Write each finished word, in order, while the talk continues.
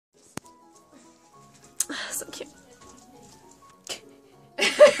So cute.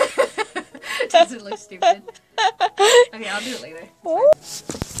 Does it look stupid? Okay, I'll do it later.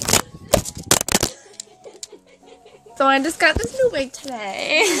 So I just got this new wig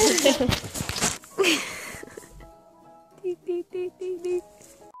today.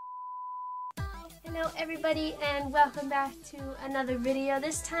 Hello everybody and welcome back to another video.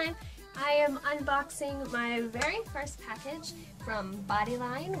 This time I am unboxing my very first package from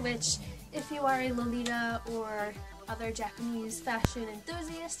Bodyline, which if you are a Lolita or other Japanese fashion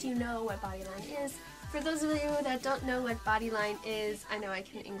enthusiast, you know what Bodyline is. For those of you that don't know what Bodyline is, I know I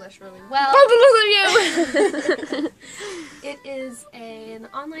can English really well. It is an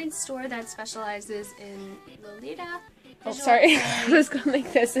online store that specializes in Lolita. Oh, sorry. I was going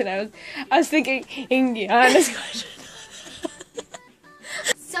like this, and I was thinking Indiana's question.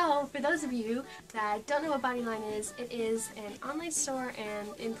 So, for those of you that don't know what Bodyline is, it is an online store and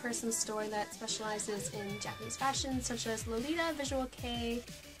in-person store that specializes in Japanese fashion, such as Lolita, Visual Kei,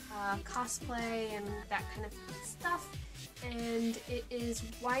 cosplay, and that kind of stuff. And it is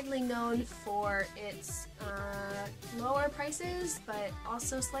widely known for its lower prices, but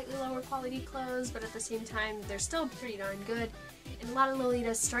also slightly lower quality clothes, but at the same time they're still pretty darn good. And a lot of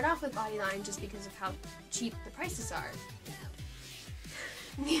Lolitas start off with Bodyline just because of how cheap the prices are.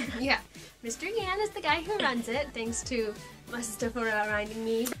 Yeah, Mr. Yan is the guy who runs it, thanks to my sister for reminding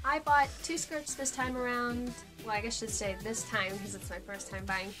me. I bought 2 skirts this time around. Well, I guess I should say this time because it's my first time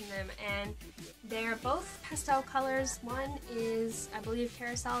buying from them, and they're both pastel colors. One is, I believe,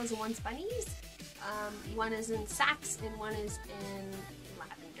 carousel, and one's bunnies. One is in sax and one is in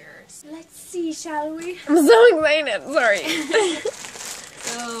lavender. So let's see, shall we? I'm so excited. Sorry.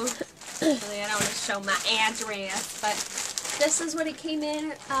 So, really, I don't want to show my address, but this is what it came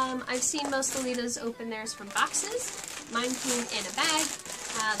in. I've seen most Lolitas open theirs from boxes. Mine came in a bag.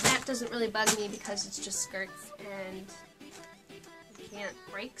 That doesn't really bug me because it's just skirts and you can't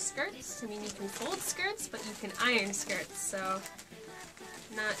break skirts. I mean, you can fold skirts, but you can iron skirts, so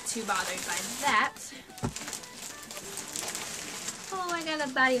not too bothered by that. Oh, I got a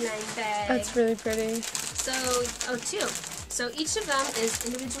Bodyline bag. That's really pretty. So, oh, 2. So each of them is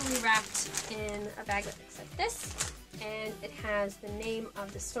individually wrapped in a bag that looks like this. And it has the name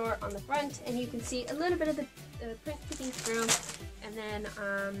of the store on the front, and you can see a little bit of the print peeking through. And then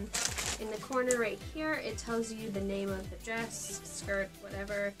in the corner right here, it tells you the name of the dress, skirt,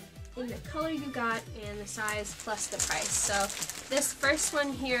 whatever, in the color you got, and the size plus the price. So this first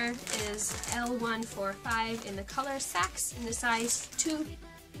one here is L145 in the color sax, in the size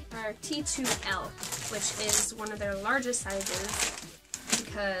T2L, which is one of their largest sizes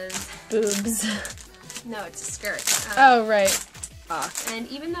because boobs. No, it's a skirt. Oh, right. And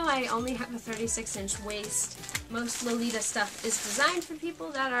even though I only have a 36-inch waist, most Lolita stuff is designed for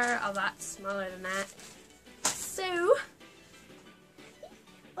people that are a lot smaller than that. So,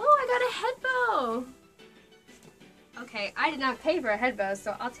 oh, I got a head bow! Okay, I did not pay for a head bow,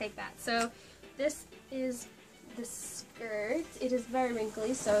 so I'll take that. So, this is the skirt. It is very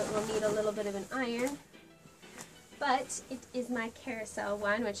wrinkly, so it will need a little bit of an iron. But it is my carousel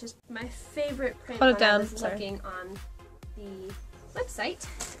one, which is my favorite print when I was looking on the website.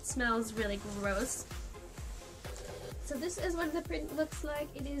 It smells really gross. So this is what the print looks like.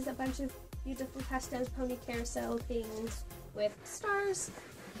 It is a bunch of beautiful pastel pony carousel things with stars.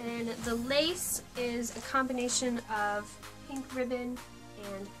 And the lace is a combination of pink ribbon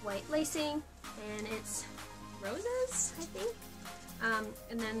and white lacing. And it's roses, I think.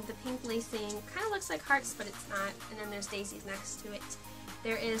 And then the pink lacing kind of looks like hearts, but it's not. And then there's daisies next to it.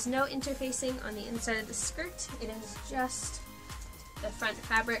 There is no interfacing on the inside of the skirt. It is just the front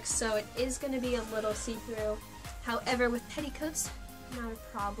fabric, so it is going to be a little see-through. However, with petticoats, not a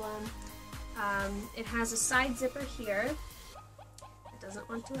problem. It has a side zipper here. It doesn't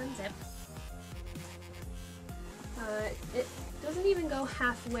want to unzip. It doesn't even go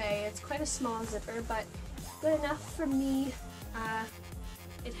halfway. It's quite a small zipper, but good enough for me.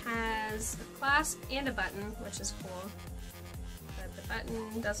 It has a clasp and a button, which is cool, but the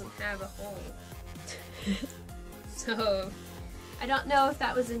button doesn't have a hole. So, I don't know if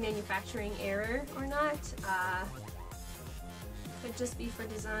that was a manufacturing error or not. Could just be for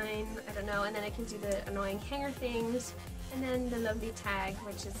design, I don't know. And then I can do the annoying hanger things, and then the lovely tag,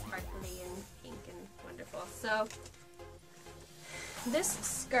 which is sparkly and pink and wonderful. So, this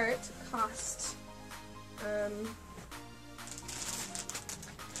skirt cost,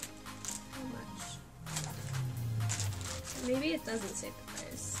 maybe it doesn't say the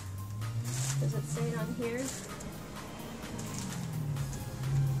price. Does it say it on here?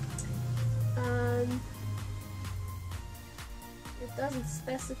 It it doesn't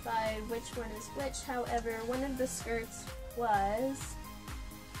specify which one is which. However, one of the skirts was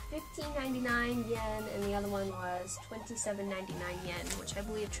 15.99 yen and the other one was 27.99 yen, which I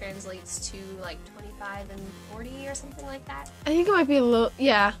believe translates to like 25 and 40 or something like that. I think it might be a little,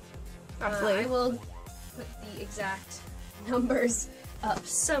 yeah, roughly. I will put the exact numbers up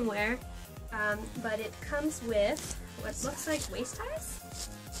somewhere, but it comes with what looks like waist ties.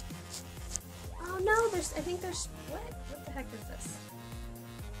 Oh no, I think there's, what the heck is this?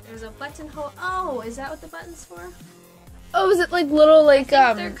 There's a buttonhole. Oh, is that what the button's for? Oh, is it like little, like,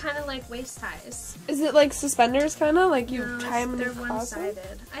 I think they're kind of like waist ties. Is it like suspenders, kind of? Like you No, tie them in they're your closet?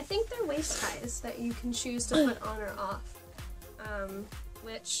 one-sided. I think they're waist ties that you can choose to put on or off.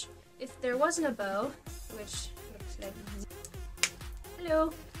 Which, if there wasn't a bow, which looks like...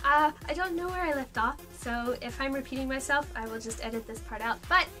 Hello. I don't know where I left off, so if I'm repeating myself, I will just edit this part out.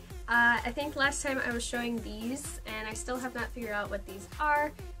 But I think last time I was showing these, and I still have not figured out what these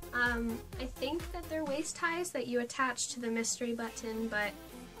are. I think that they're waist ties that you attach to the mystery button, but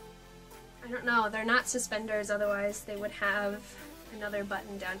I don't know. They're not suspenders, otherwise they would have another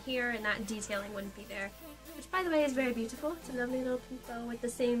button down here, and that detailing wouldn't be there. Which, by the way, is very beautiful. It's a lovely little pink bow with the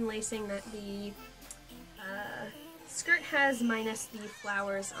same lacing that the skirt has, minus the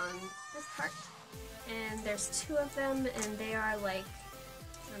flowers on this part. And there's two of them, and they are like,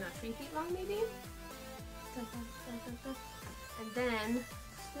 I don't know, 3 feet long maybe? And then,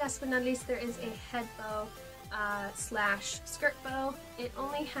 last but not least, there is a head bow slash skirt bow. It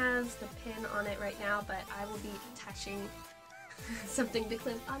only has the pin on it right now, but I will be attaching something to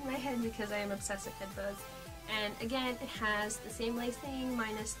clip on my head because I am obsessed with head bows. And again, it has the same lacing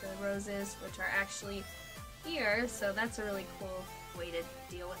minus the roses, which are actually here, so that's a really cool way to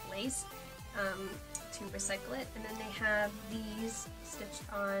deal with lace, to recycle it. And then they have these stitched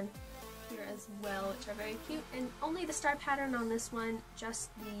on here as well, which are very cute. And only the star pattern on this one,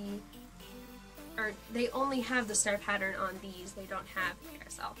 they only have the star pattern on these, they don't have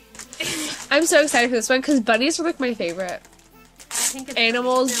carousel. I'm so excited for this one because bunnies are like my favorite. I think it's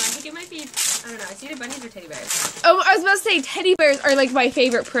animals. No, I think it might be, I don't know, it's either bunnies or teddy bears. Oh, I was about to say teddy bears are like my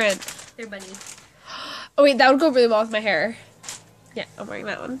favorite print. They're bunnies. Oh wait, that would go really well with my hair. Yeah, I'm wearing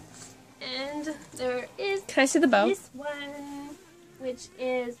that one. And there is Can I see the bow? this one, which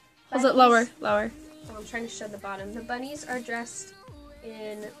is Hold it lower, lower. Oh, I'm trying to show the bottom. The bunnies are dressed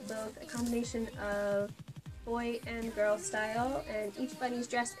in both a combination of boy and girl style, and each bunny's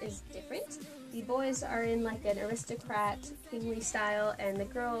dress is different. The boys are in like an aristocrat, kingly style, and the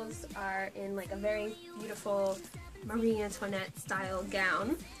girls are in like a very beautiful Marie Antoinette style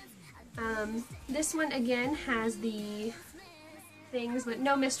gown. This one again has the things, but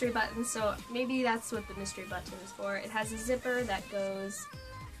no mystery buttons, so maybe that's what the mystery button is for. It has a zipper that goes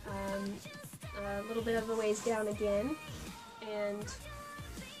a little bit of a ways down again, and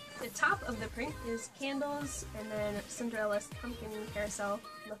the top of the print is candles, and then Cinderella's pumpkin carousel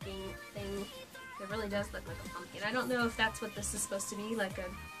looking thing. It really does look like a pumpkin. I don't know if that's what this is supposed to be, like a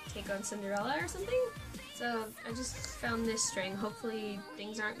take on Cinderella or something. So I just found this string. Hopefully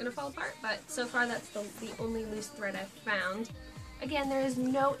things aren't going to fall apart, but so far that's the only loose thread I've found. Again, there is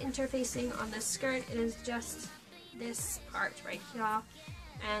no interfacing on this skirt. It is just this part right here.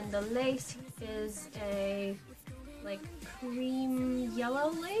 And the lace is a like cream yellow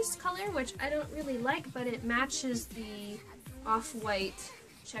lace color, which I don't really like, but it matches the off-white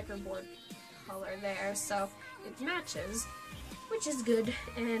checkerboard color there, so it matches, which is good.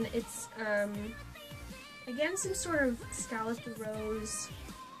 And it's again some sort of scalloped rose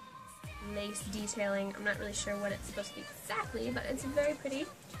lace detailing. I'm not really sure what it's supposed to be exactly, but it's very pretty.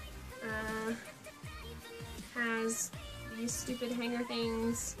 Has these stupid hanger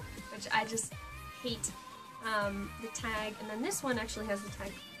things, which I just hate. The tag, and then this one actually has the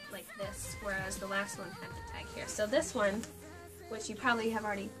tag like this, whereas the last one had the tag here. So this one, which you probably have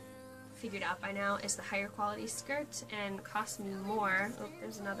already figured out by now, is the higher quality skirt and cost me more. Oh,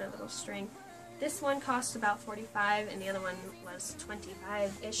 there's another little string. This one cost about 45 and the other one was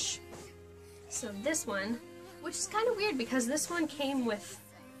 25-ish. So this one, which is kind of weird because this one came with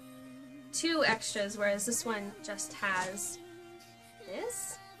 2 extras, whereas this one just has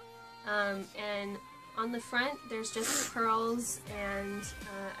this. And on the front, there's just pearls and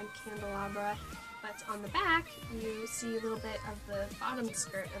a candelabra, but on the back, you see a little bit of the bottom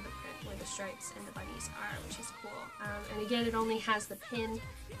skirt of the print where the stripes and the bunnies are, which is cool. And again, it only has the pin,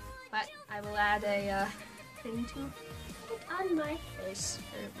 but I will add a thing to put on my face,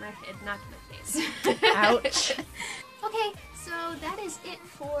 or my head, not my face. Ouch. Okay, so that is it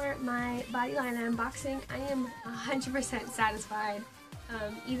for my Bodyline unboxing. I am 100% satisfied.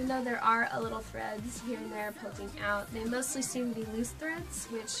 Even though there are a little threads here and there poking out, they mostly seem to be loose threads,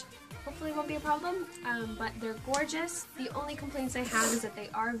 which hopefully won't be a problem, but they're gorgeous. The only complaints I have is that they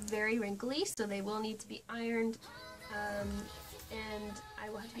are very wrinkly, so they will need to be ironed, and I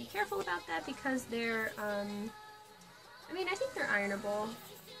will have to be careful about that because they're, I mean, I think they're ironable.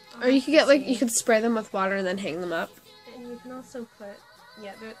 Or you could get, like, you could spray them with water and then hang them up. And you can also put,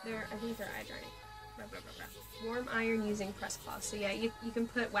 yeah, they're I think they're eye drying. Warm iron using press cloth. So yeah, you can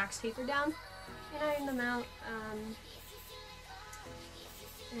put wax paper down and iron them out.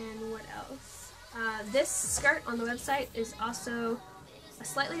 And what else? This skirt on the website is also a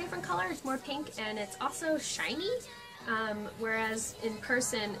slightly different color. It's more pink and it's also shiny. Whereas in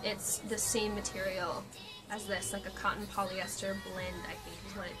person, it's the same material as this, like a cotton polyester blend, I think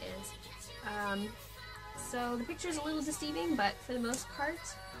is what it is. So the picture is a little deceiving, but for the most part,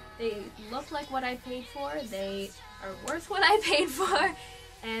 they look like what I paid for. They are worth what I paid for,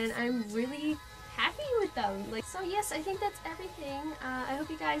 and I'm really happy with them. Like, so yes, I think that's everything. I hope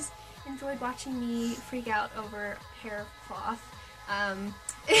you guys enjoyed watching me freak out over hair cloth.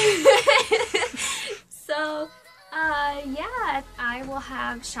 So yeah, I will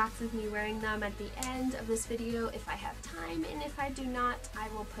have shots of me wearing them at the end of this video if I have time, and if I do not, I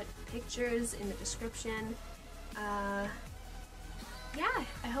will put pictures in the description. Yeah,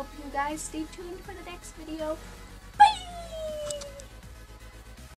 I hope you guys stay tuned for the next video.